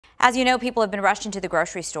As you know, people have been rushed into the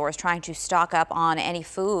grocery stores trying to stock up on any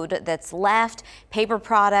food that's left, paper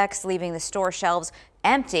products leaving the store shelves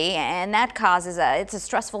empty, and that causes it's a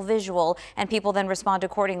stressful visual, and people then respond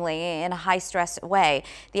accordingly in a high-stress way.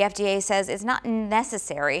 The FDA says it's not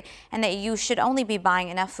necessary and that you should only be buying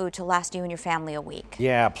enough food to last you and your family a week.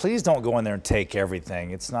 Yeah, please don't go in there and take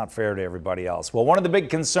everything. It's not fair to everybody else. Well, one of the big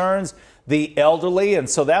concerns, the elderly, and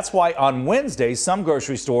so that's why on Wednesday some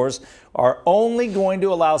grocery stores are only going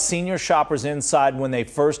to allow senior shoppers inside when they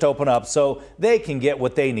first open up so they can get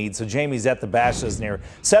what they need. So Jamie's at the Bashas near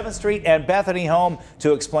 7th Street and Bethany Home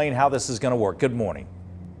to explain how this is going to work. Good morning.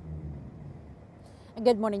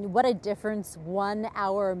 Good morning. What a difference 1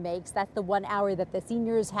 hour makes. That's the 1 hour that the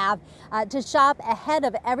seniors have to shop ahead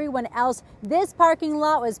of everyone else. This parking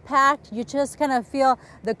lot was packed. You just kind of feel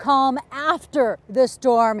the calm after the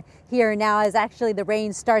storm here now as actually the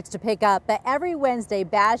rain starts to pick up. But every Wednesday,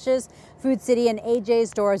 Bashas', Food City, and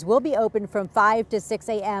AJ's stores will be open from 5 to 6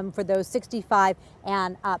 a.m. for those 65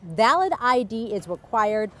 and up. Valid ID is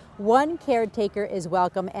required. One caretaker is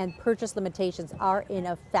welcome, and purchase limitations are in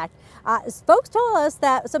effect. Folks told us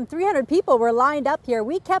that some 300 people were lined up here.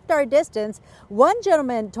 We kept our distance. One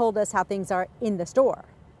gentleman told us how things are in the store.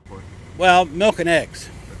 Well, milk and eggs.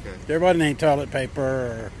 Okay. There wasn't any toilet paper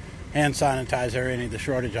or hand sanitizer or any of the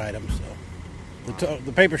shortage items. So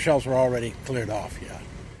the paper shelves were already cleared off, yeah.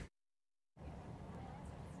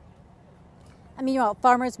 Meanwhile,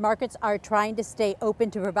 farmers markets are trying to stay open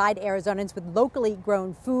to provide Arizonans with locally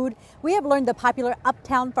grown food. We have learned the popular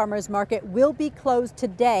Uptown Farmers Market will be closed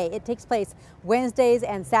today. It takes place Wednesdays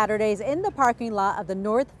and Saturdays in the parking lot of the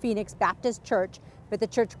North Phoenix Baptist Church. But the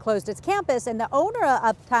church closed its campus, and the owner of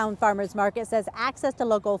Uptown Farmers Market says access to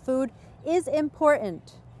local food is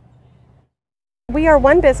important. We are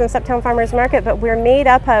one business, Uptown Farmers Market, but we're made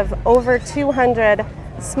up of over 200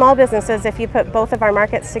 small businesses if you put both of our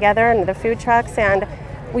markets together and the food trucks, and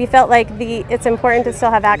we felt like it's important to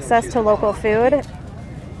still have access to local food.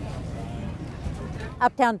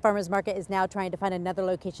 Uptown Farmers Market is now trying to find another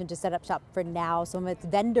location to set up shop for now. Some of its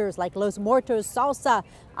vendors like Los Muertos Salsa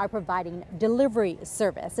are providing delivery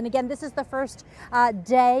service. And again, this is the first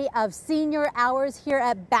day of senior hours here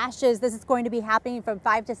at Basha's. This is going to be happening from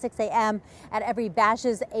 5 to 6 a.m. at every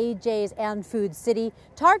Basha's, AJ's, and Food City.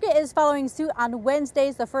 Target is following suit on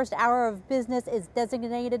Wednesdays. The first hour of business is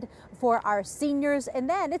designated for our seniors. And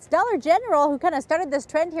then it's Dollar General who kind of started this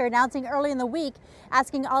trend here, announcing early in the week,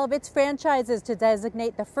 asking all of its franchises to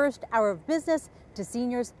designate the first hour of business to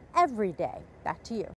seniors every day. Back to you.